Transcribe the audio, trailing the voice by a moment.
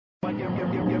My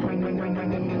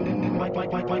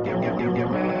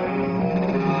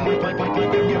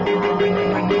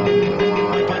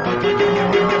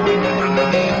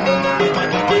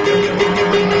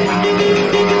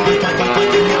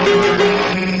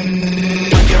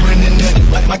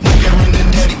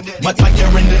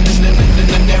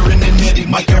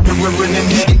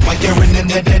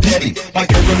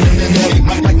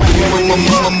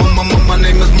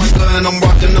name is Micah and I'm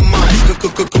rocking the mic.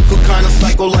 Kinda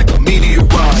psycho like a meteorite.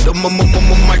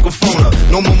 Microphone,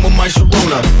 no my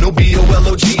Sharona, no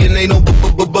B-O-L-O-G and ain't no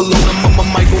balloon.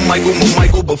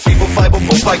 Michael, but fever fiber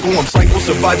for FICO. I'm psycho,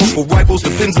 survival for rifles.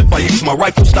 Depends if I use my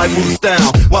rifle, stifle this down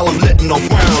while I'm letting on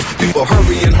ground. People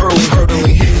hurrying,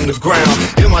 hurtling, hitting the ground.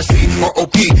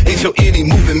 M-I-C-R-O-P, H-O-N-E,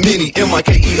 moving mini.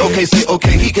 M-I-K-E, okay, say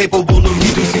okay. He capable of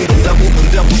reducing the level. The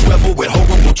devil's rebel with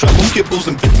horrible treble, kibbles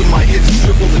and bits of my hits,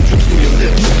 dribbles and drips through your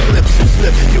lips. Flips and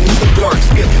slip, you with the dark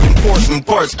skip, important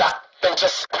parts. Stop and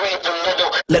just breathe a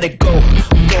little. Let it go,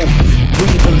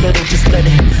 breathe a little, just let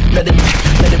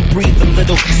it breathe a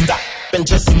little. Stop and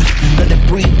just let it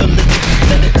breathe a little.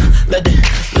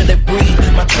 Let it breathe.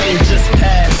 My train just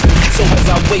passed, so as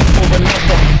I wait for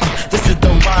another, this is the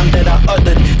rhyme that I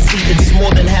uttered. See, it's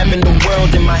more than having the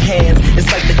world in my hands.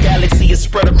 It's like the galaxy is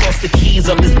spread across the keys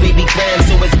of this baby grand.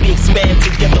 So as we expand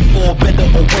together for better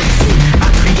or worse, I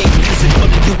create music for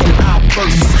the you and I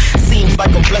first. Seems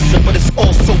like a blessing, but it's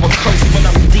also a curse. When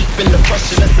I'm deep in the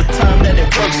pressure, that's the time that it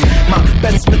works. My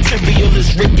best material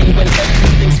is written when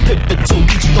everything's pivotal.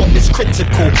 Each thought is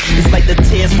critical. It's like the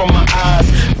tears from my eyes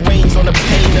rains on the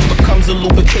pain and becomes a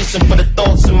lubrication for the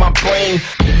thoughts in my brain.